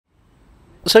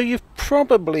So you've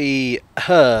probably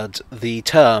heard the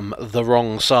term "the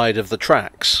wrong side of the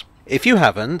tracks." If you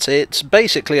haven't, it's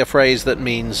basically a phrase that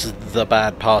means the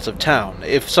bad part of town.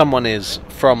 If someone is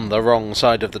from the wrong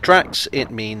side of the tracks,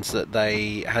 it means that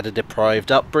they had a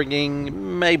deprived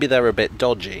upbringing, maybe they're a bit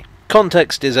dodgy.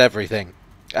 Context is everything,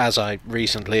 as I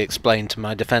recently explained to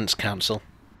my defence counsel.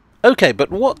 Okay,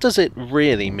 but what does it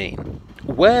really mean?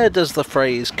 Where does the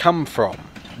phrase come from?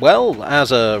 Well,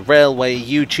 as a railway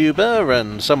YouTuber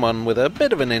and someone with a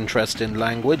bit of an interest in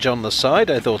language on the side,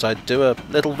 I thought I'd do a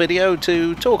little video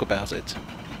to talk about it.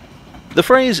 The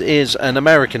phrase is an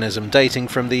Americanism dating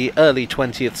from the early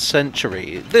 20th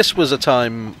century. This was a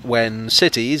time when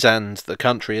cities, and the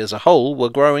country as a whole, were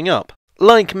growing up.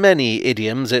 Like many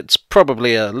idioms, it's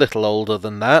probably a little older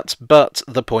than that, but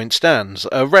the point stands.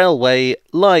 A railway,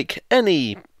 like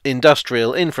any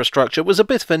industrial infrastructure, was a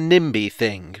bit of a NIMBY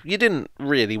thing. You didn't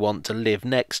really want to live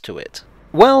next to it.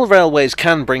 While railways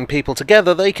can bring people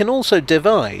together, they can also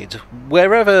divide.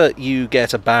 Wherever you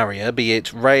get a barrier, be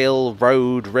it rail,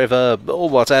 road, river, or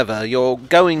whatever, you're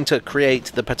going to create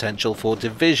the potential for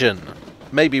division.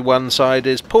 Maybe one side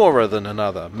is poorer than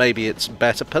another, maybe it's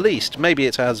better policed, maybe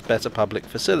it has better public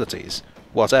facilities,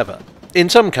 whatever. In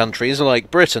some countries,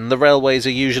 like Britain, the railways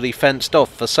are usually fenced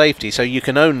off for safety, so you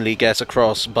can only get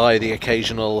across by the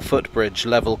occasional footbridge,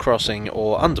 level crossing,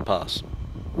 or underpass.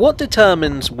 What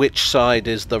determines which side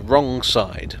is the wrong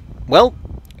side? Well,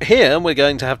 here we're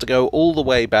going to have to go all the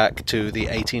way back to the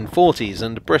 1840s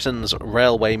and Britain's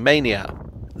railway mania.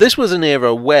 This was an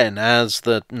era when, as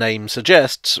the name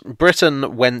suggests,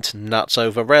 Britain went nuts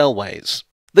over railways.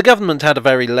 The government had a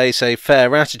very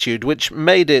laissez-faire attitude, which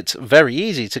made it very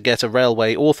easy to get a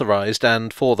railway authorised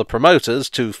and for the promoters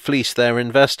to fleece their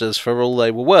investors for all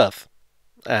they were worth.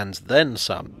 And then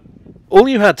some. All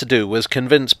you had to do was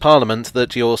convince Parliament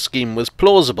that your scheme was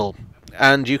plausible,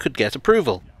 and you could get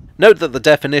approval. Note that the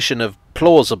definition of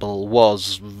plausible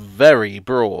was very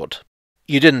broad.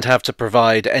 You didn't have to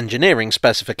provide engineering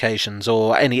specifications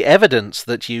or any evidence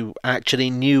that you actually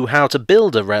knew how to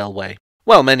build a railway.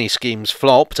 While many schemes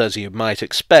flopped, as you might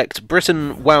expect,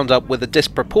 Britain wound up with a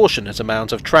disproportionate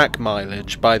amount of track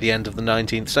mileage by the end of the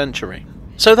 19th century.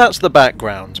 So that's the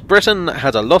background. Britain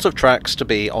had a lot of tracks to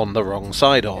be on the wrong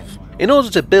side of. In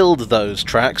order to build those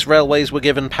tracks, railways were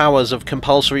given powers of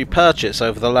compulsory purchase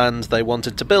over the land they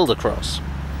wanted to build across.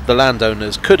 The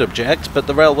landowners could object, but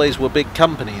the railways were big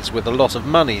companies with a lot of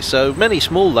money, so many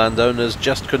small landowners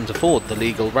just couldn't afford the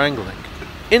legal wrangling.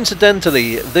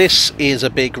 Incidentally, this is a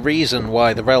big reason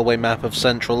why the railway map of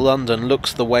central London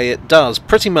looks the way it does.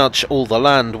 Pretty much all the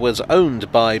land was owned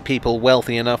by people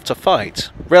wealthy enough to fight.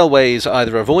 Railways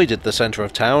either avoided the centre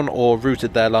of town or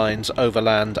routed their lines over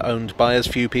land owned by as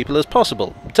few people as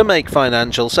possible, to make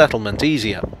financial settlement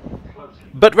easier.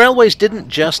 But railways didn't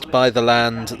just buy the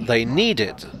land they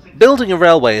needed. Building a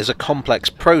railway is a complex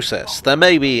process. There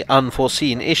may be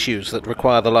unforeseen issues that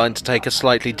require the line to take a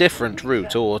slightly different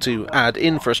route or to add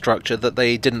infrastructure that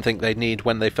they didn't think they'd need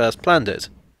when they first planned it.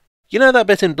 You know that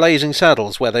bit in Blazing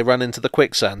Saddles where they run into the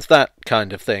quicksand? That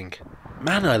kind of thing.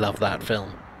 Man, I love that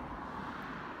film.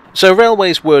 So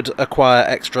railways would acquire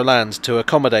extra land to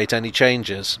accommodate any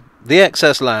changes. The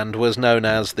excess land was known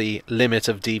as the limit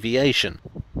of deviation.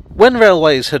 When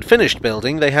railways had finished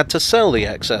building, they had to sell the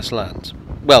excess land.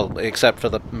 Well, except for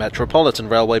the Metropolitan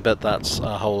Railway, but that's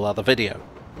a whole other video.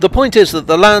 The point is that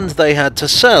the land they had to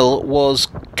sell was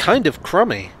kind of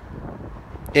crummy.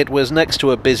 It was next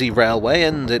to a busy railway,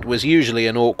 and it was usually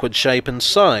an awkward shape and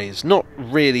size, not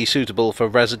really suitable for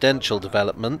residential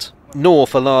development, nor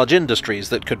for large industries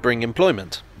that could bring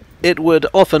employment. It would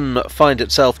often find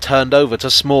itself turned over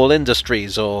to small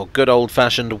industries or good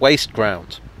old-fashioned waste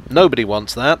ground. Nobody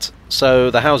wants that, so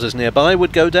the houses nearby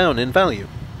would go down in value.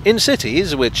 In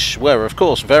cities, which were of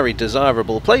course very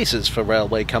desirable places for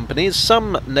railway companies,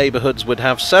 some neighbourhoods would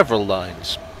have several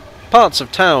lines. Parts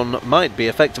of town might be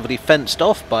effectively fenced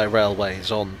off by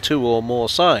railways on 2 or more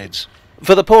sides.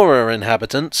 For the poorer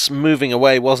inhabitants, moving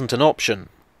away wasn't an option.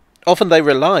 Often they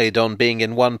relied on being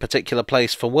in one particular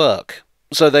place for work,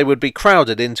 so they would be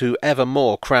crowded into ever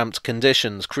more cramped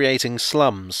conditions, creating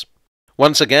slums.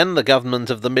 Once again, the government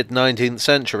of the mid-19th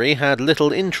century had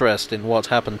little interest in what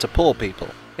happened to poor people.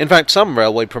 In fact, some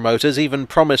railway promoters even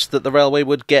promised that the railway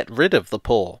would get rid of the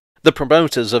poor. The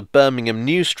promoters of Birmingham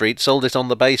New Street sold it on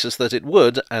the basis that it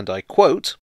would, and I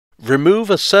quote, "remove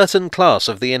a certain class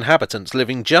of the inhabitants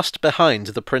living just behind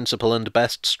the principal and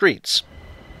best streets."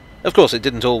 Of course, it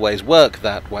didn't always work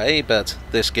that way, but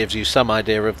this gives you some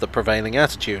idea of the prevailing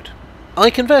attitude. I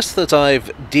confess that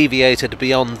I've deviated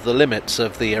beyond the limits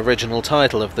of the original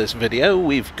title of this video.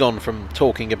 We've gone from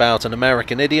talking about an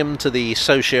American idiom to the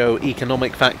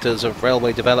socio-economic factors of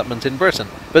railway development in Britain,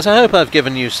 but I hope I've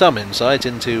given you some insight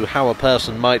into how a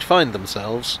person might find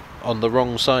themselves on the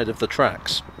wrong side of the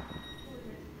tracks.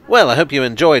 Well, I hope you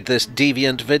enjoyed this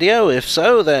deviant video. If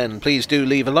so, then please do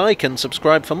leave a like and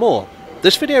subscribe for more.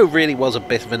 This video really was a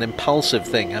bit of an impulsive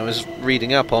thing. I was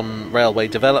reading up on railway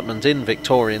development in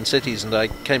Victorian cities and I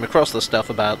came across the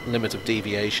stuff about limit of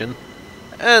deviation,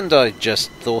 and I just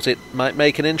thought it might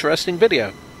make an interesting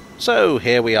video. So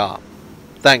here we are.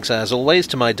 Thanks as always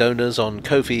to my donors on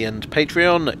Ko-fi and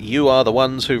Patreon. You are the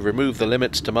ones who remove the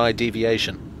limits to my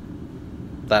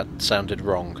deviation. That sounded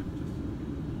wrong.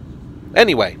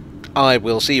 Anyway, I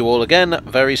will see you all again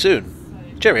very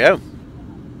soon. Cheerio!